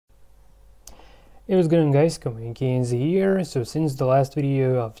Hey, what's going on, guys? Coming here. So since the last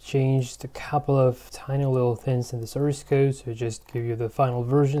video, I've changed a couple of tiny little things in the source code, so just give you the final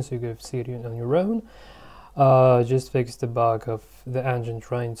version so you can see it on your own. Just fixed the bug of the engine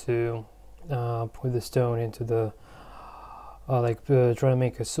trying to put the stone into the trying to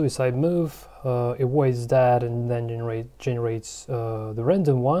make a suicide move. It avoids that and then generates the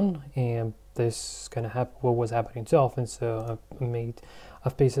random one, and this kind of what was happening too often, so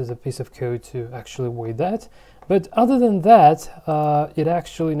I've pasted a piece of code to actually avoid that. But other than that, it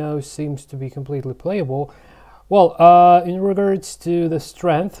actually now seems to be completely playable. Well, in regards to the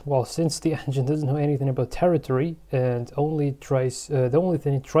strength, well, since the engine doesn't know anything about territory and only tries, the only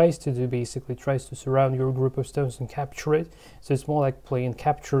thing it tries to do basically tries to surround your group of stones and capture it. So it's more like playing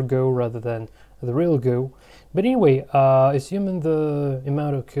capture Go rather than the real Go. But anyway, assuming the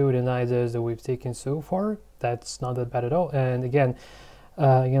amount of code and ideas that we've taken so far, that's not that bad at all. And again,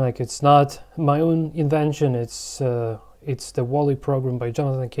 it's not my own invention. It's the Wally program by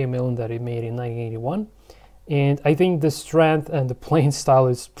Jonathan K. Millen that he made in 1981. And I think the strength and the playing style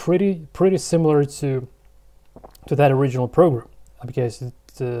is pretty similar to that original program, because it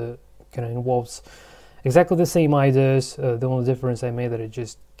kind of involves exactly the same ideas. The only difference I made that it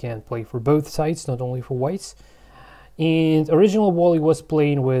just can play for both sides, not only for whites. And original Wally was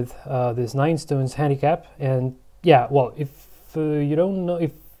playing with this 9 stones handicap. And yeah, well, if you don't know,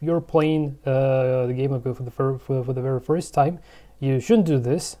 if you're playing the game of Go for the very first time, you shouldn't do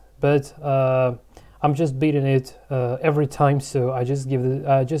this. But I'm just beating it every time, so I just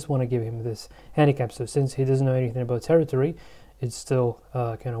want to give him this handicap. So since he doesn't know anything about territory, it still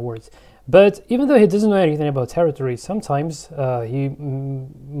kind of works. But even though he doesn't know anything about territory, sometimes he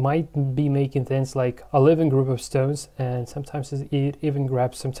might be making things like a living group of stones, and sometimes it even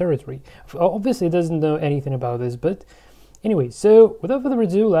grabs some territory. Obviously, he doesn't know anything about this, but anyway, so without further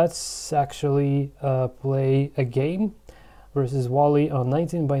ado, let's actually play a game versus Wally on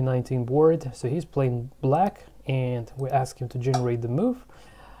 19 by 19 board. So he's playing black, and we ask him to generate the move.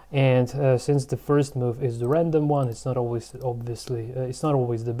 And since the first move is the random one, it's not always, obviously, it's not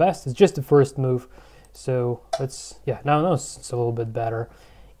always the best. It's just the first move. So let's, yeah, now it's a little bit better.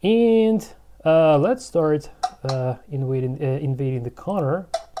 And let's start invading the corner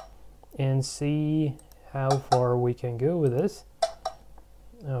and see how far we can go with this.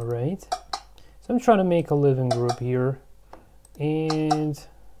 All right. So I'm trying to make a living group here. And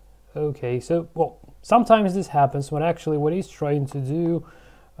okay, so well, sometimes this happens when actually what he's trying to do,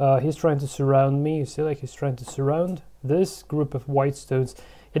 he's trying to surround me. You see, like, he's trying to surround this group of white stones.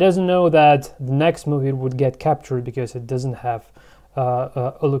 He doesn't know that the next move it would get captured because it doesn't have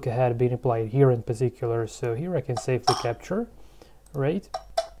a look ahead being applied here in particular. So here I can safely capture, right?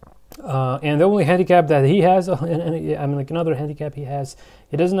 And the only handicap that he has, like another handicap he has,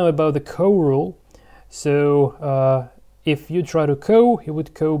 he doesn't know about the co rule. So if you try to co, he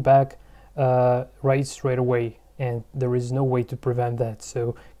would co back right straight away, and there is no way to prevent that.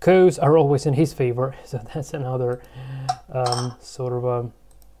 So co's are always in his favor. So that's another sort of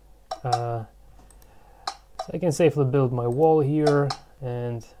so I can safely build my wall here.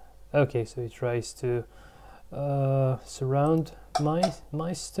 And okay, so he tries to surround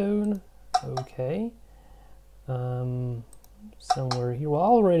my stone. Okay, somewhere here. Well,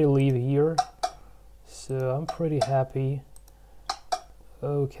 I'll already leave here. So I'm pretty happy.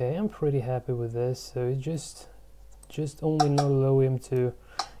 Okay, I'm pretty happy with this. So it just only not allow him to,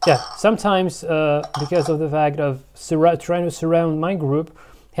 yeah. Sometimes because of the fact of trying to surround my group,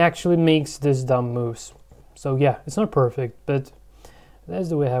 he actually makes this dumb moves. So yeah, it's not perfect, but that's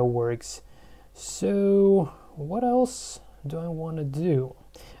the way how it works. So what else do I want to do?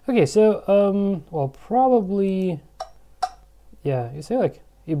 Okay, so well, probably, yeah. You see, like,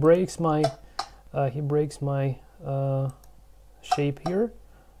 he breaks my shape here,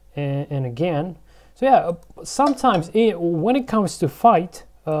 and again. So yeah, sometimes when it comes to fight,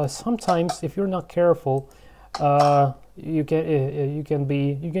 sometimes if you're not careful, you can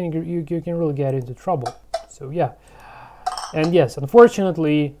really get into trouble. So yeah, and yes,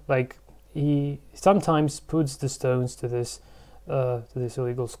 unfortunately, like, he sometimes puts the stones to this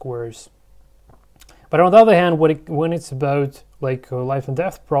illegal squares. But on the other hand, when it's about like life and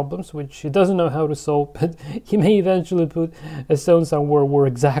death problems, which he doesn't know how to solve, but he may eventually put a stone somewhere where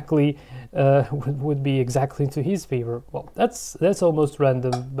exactly would be exactly to his favor. Well, that's almost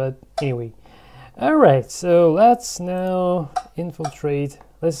random, but anyway. All right, so let's now infiltrate.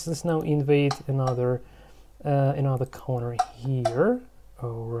 Let's now invade another corner here.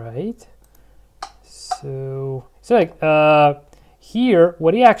 All right. So like here,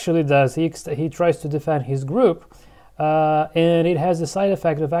 what he actually does, he tries to defend his group. and it has the side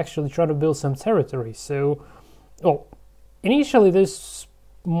effect of actually trying to build some territory. So, well, initially this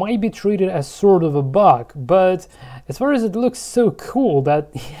might be treated as sort of a bug, but as far as it looks so cool that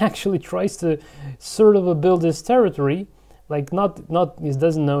he actually tries to sort of build this territory, like not he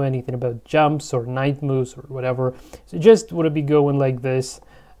doesn't know anything about jumps or night moves or whatever, so just would be going like this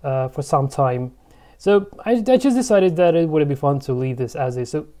for some time. So I just decided that it would be fun to leave this as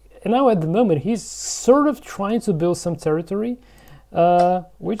is. So and now at the moment he's sort of trying to build some territory,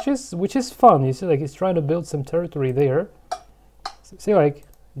 which is fun. You see, like he's trying to build some territory there. So, see, like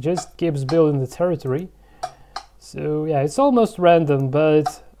just keeps building the territory. So yeah, it's almost random,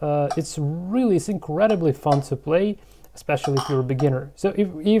 but it's incredibly fun to play, especially if you're a beginner. So if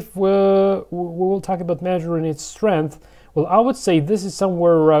we will talk about measuring its strength, well, I would say this is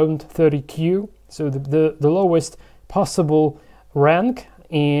somewhere around 30Q, so the lowest possible rank.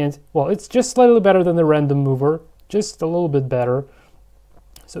 And well, it's just slightly better than the random mover, just a little bit better.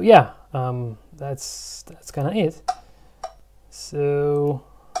 So yeah, that's kind of it. So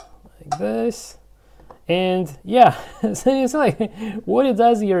like this, and yeah, so it's like what it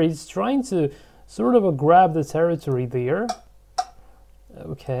does here is trying to sort of grab the territory there.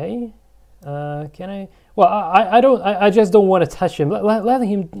 Okay, can I? Well, I just don't want to touch him. Let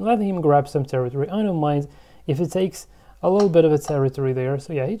him grab some territory. I don't mind if it takes a little bit of a territory there.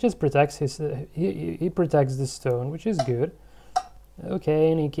 So yeah, he just protects his he protects the stone, which is good.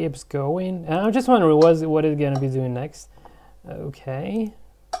 Okay, and he keeps going. And I'm just wondering what it's gonna be doing next. Okay.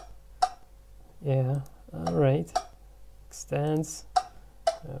 Yeah. All right. Extends.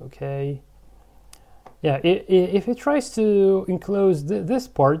 Okay. Yeah. If it tries to enclose this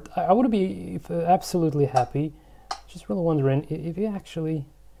part, I would be absolutely happy. Just really wondering if he actually.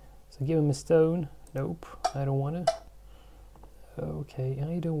 So give him a stone. Nope. I don't want to. Okay,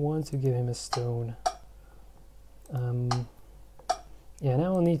 I don't want to give him a stone. Yeah,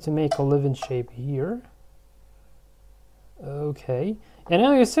 now I'll need to make a living shape here. Okay, and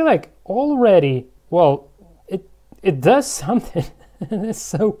now you see, like already, well, it does something. It's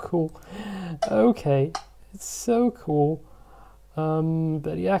so cool. Okay, it's so cool.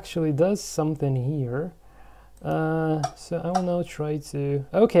 But it actually does something here. So I will now try to.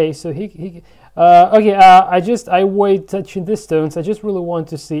 Okay, so he okay. I wait touching this stones. I just really want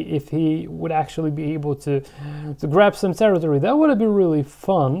to see if he would actually be able to grab some territory. That would be really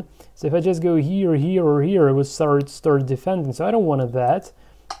fun. So if I just go here, here, or here, it would start defending. So I don't want that.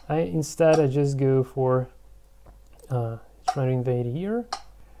 Instead I just go for trying to invade here.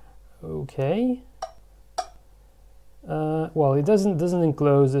 Okay. Well, it doesn't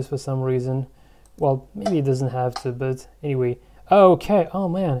enclose this for some reason. Well, maybe it doesn't have to, but anyway. Okay, oh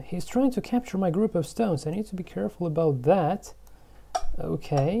man, he's trying to capture my group of stones. I need to be careful about that.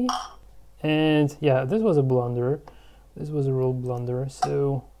 Okay. And yeah, this was a blunder. This was a real blunder,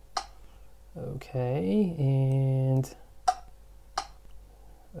 so... Okay, and...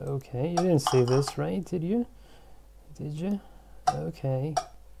 Okay, you didn't see this, right? Did you? Did you? Okay.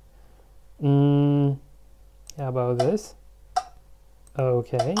 How about this?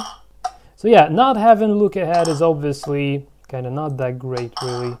 Okay. So yeah, not having a look ahead is obviously kind of not that great,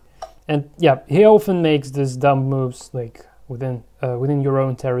 really. And yeah, he often makes these dumb moves like within your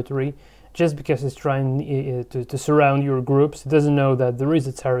own territory, just because he's trying to surround your groups. He doesn't know that there is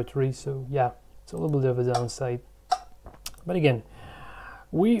a territory, so yeah, it's a little bit of a downside. But again,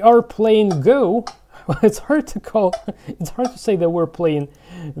 we are playing Go. It's hard to say that we're playing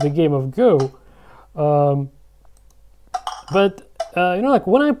the game of Go. But you know, like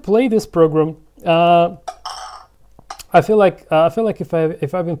when I play this program, I feel like if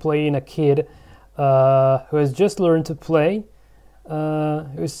I've been playing a kid who has just learned to play,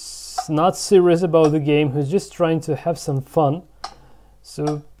 who's not serious about the game, who's just trying to have some fun.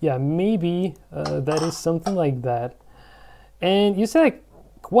 So yeah, maybe that is something like that. And you say like,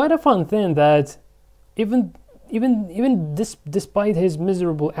 quite a fun thing that even despite his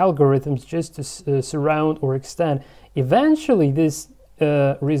miserable algorithms just to surround or extend, eventually this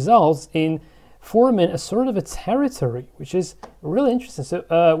results in forming a sort of a territory, which is really interesting.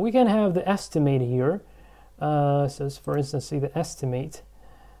 So we can have the estimate here. So for instance, see the estimate,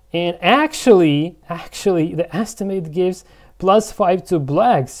 and actually the estimate gives +5 to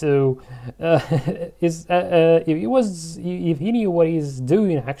black. So if he knew what he's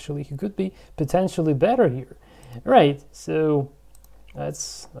doing, actually he could be potentially better here. Right, so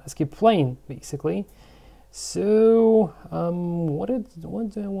let's keep playing basically. So what do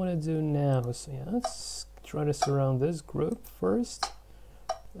I want to do now? So yeah, let's try to surround this group first.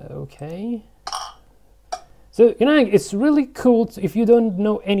 Okay. So you know, it's really cool if you don't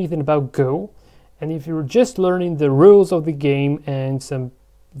know anything about Go, And if you're just learning the rules of the game and some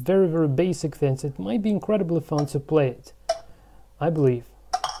very, very basic things, it might be incredibly fun to play it. I believe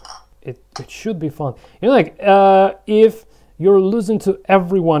it should be fun. You know, like if you're losing to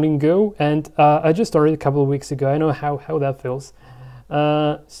everyone in Go, and I just started a couple of weeks ago, I know how that feels.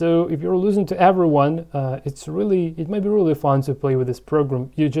 So if you're losing to everyone, it might be really fun to play with this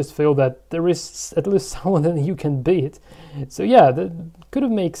program. You just feel that there is at least someone that you can beat. So yeah, that could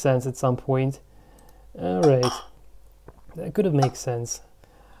have made sense at some point. All right, that could have made sense.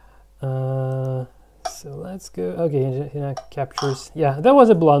 So let's go. Okay, captures. Yeah, that was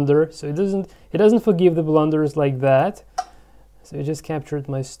a blunder. So it doesn't forgive the blunders like that. So it just captured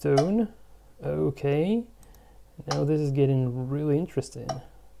my stone. Okay, now this is getting really interesting.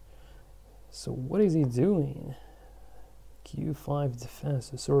 So what is he doing? Q5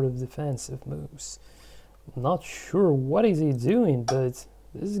 defense, a sort of defensive moves. I'm not sure what is he doing, but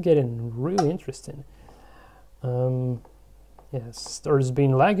this is getting really interesting. Yeah, starts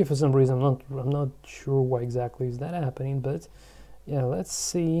being laggy for some reason. I'm not sure why exactly is that happening, but yeah, let's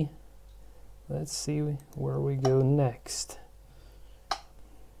see where we go next.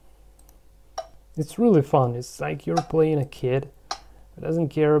 It's really fun. It's like you're playing a kid who doesn't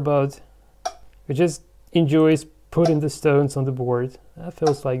care about, who just enjoys putting the stones on the board. That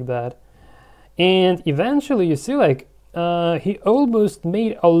feels like that. And eventually you see, like, he almost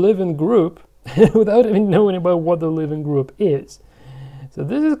made a living group without even knowing about what the living group is. So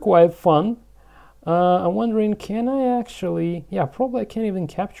this is quite fun. I'm wondering, can I actually, yeah, probably I can't even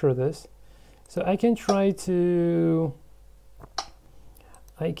capture this. So I can try to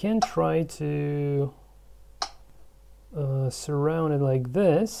surround it like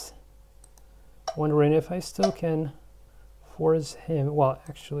this. Wondering if I still can force him. Well,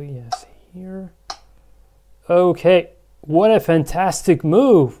 actually, yes, here. Okay. What a fantastic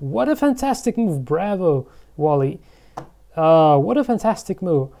move! What a fantastic move! Bravo, Wally. What a fantastic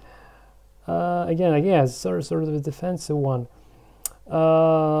move. Again, I guess sort of a defensive one.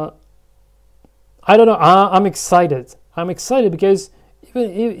 I don't know. I'm excited. I'm excited because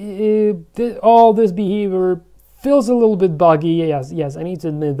even all this behavior feels a little bit buggy. Yes, I need to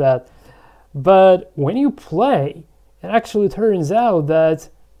admit that. But when you play, it actually turns out that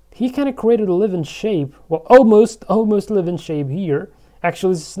he kind of created a live-in shape. Well, almost live-in shape here.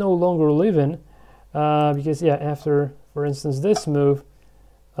 Actually, it's no longer live-in because yeah, after, for instance, this move,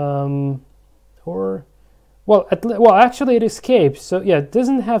 actually it escapes. So yeah, it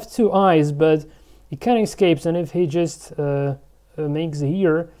doesn't have two eyes, but it kind of escapes. And if he just makes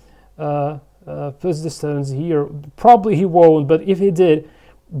here, puts the stones here, probably he won't. But if he did,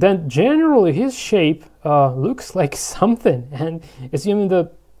 then generally his shape looks like something. And assuming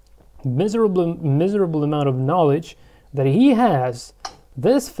the miserable amount of knowledge that he has,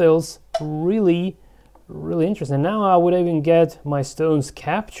 this feels really interesting. Now I would even get my stones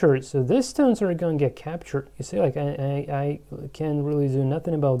captured, so these stones are going to get captured. You see, like I can't really do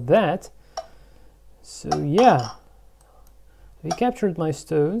nothing about that. So yeah, he captured my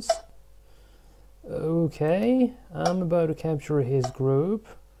stones. Okay, I'm about to capture his group.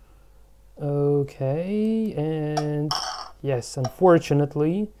 Okay, and yes,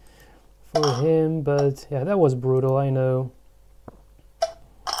 unfortunately for him, but yeah, that was brutal, I know.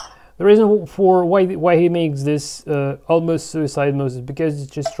 The reason for why he makes this almost suicide mode is because he's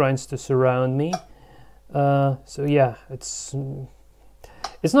just trying to surround me. So yeah, it's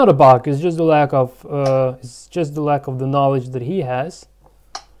not a bug. It's just the lack of the knowledge that he has.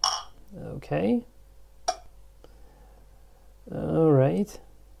 Okay. All right.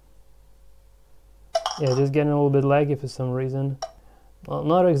 Yeah, just getting a little bit laggy for some reason. Well,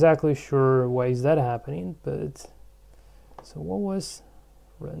 not exactly sure why is that happening, but so what was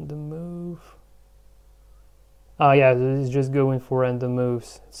random move? Oh yeah, it's just going for random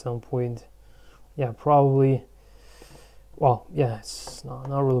moves at some point. Yeah, probably. Well, yeah, it's not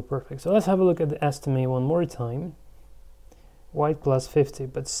really perfect. So let's have a look at the estimate one more time. White plus 50,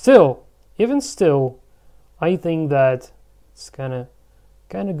 but still, even still, I think that it's kind of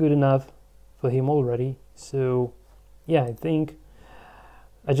good enough for him already. So yeah, I think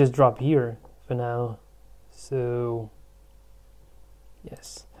I just drop here for now. So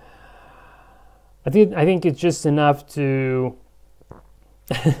yes, I think it's just enough to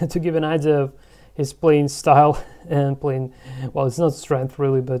to give an idea of his playing style and playing. Well, it's not strength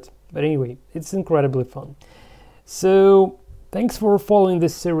really, but anyway, it's incredibly fun. So thanks for following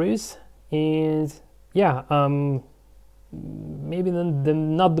this series, and yeah, maybe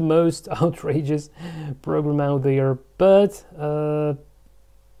not the most outrageous program out there, but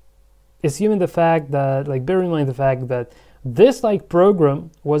assuming the fact that, like, bear in mind the fact that This like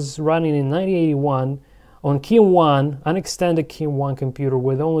program was running in 1981 on Qian1, an extended Qian1 computer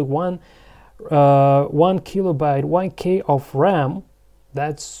with only 1 kilobyte, 1K of RAM.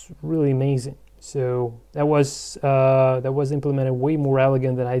 That's really amazing. So that was implemented way more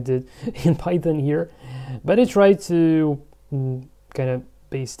elegant than I did in Python here, but I tried to kind of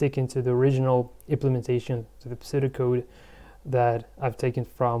be sticking to the original implementation, to the pseudocode that I've taken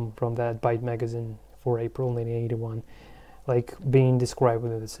from that Byte magazine for April 1981, like being described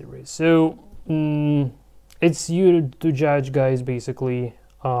within the series. So it's you to judge, guys, basically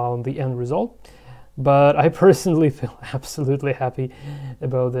the end result. But I personally feel absolutely happy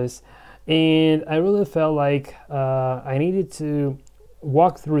about this. And I really felt like I needed to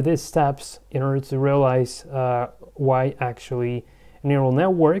walk through these steps in order to realize why actually neural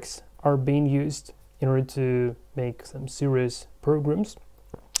networks are being used in order to make some serious programs.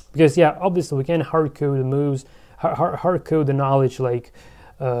 Because yeah, obviously we can hard code the moves, hard code the knowledge, like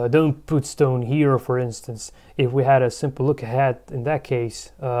don't put stone here, for instance. If we had a simple look ahead in that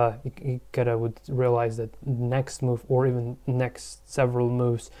case, you kind of would realize that next move or even next several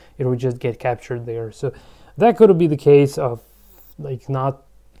moves, it would just get captured there. So that could be the case of like not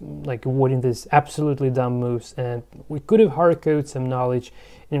like avoiding these absolutely dumb moves, and we could have hard coded some knowledge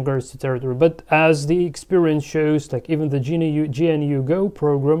in regards to territory. But as the experience shows, like even the GNU Go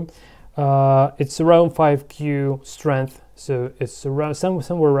program, it's around 5Q strength. So it's around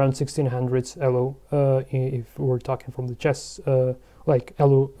somewhere around 1600s ELO, if we're talking from the chess like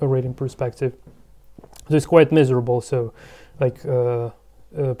ELO rating perspective. So it's quite miserable. So like a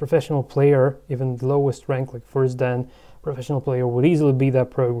professional player, even the lowest rank, like first dan professional player, would easily beat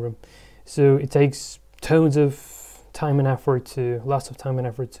that program. So it takes tons of time and effort to, lots of time and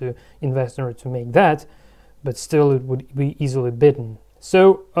effort to invest in order to make that, but still it would be easily beaten.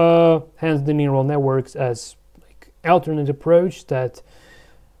 So hence the neural networks as alternate approach that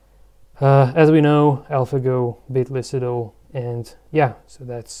as we know, AlphaGo beat Pseudo, and yeah, so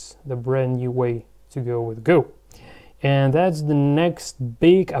that's the brand new way to go with Go. And that's the next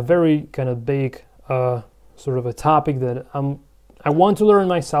big, a very kind of big sort of a topic that I want to learn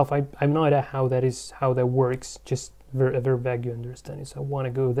myself. I have no idea how that works, just a very vague understanding, so I want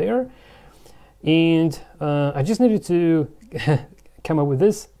to go there. And I just needed to come up with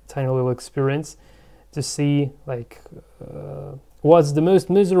this tiny little experience to see like what's the most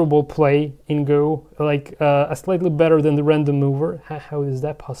miserable play in Go, like a slightly better than the random mover. How is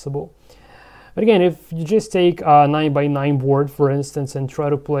that possible? But again, if you just take a 9x9 board, for instance, and try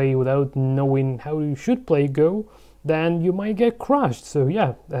to play without knowing how you should play Go, then you might get crushed. So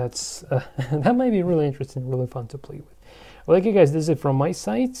yeah, that's that might be really interesting, really fun to play with. Well, okay guys, this is it from my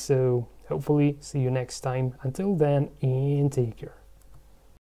side, so hopefully see you next time. Until then, and take care.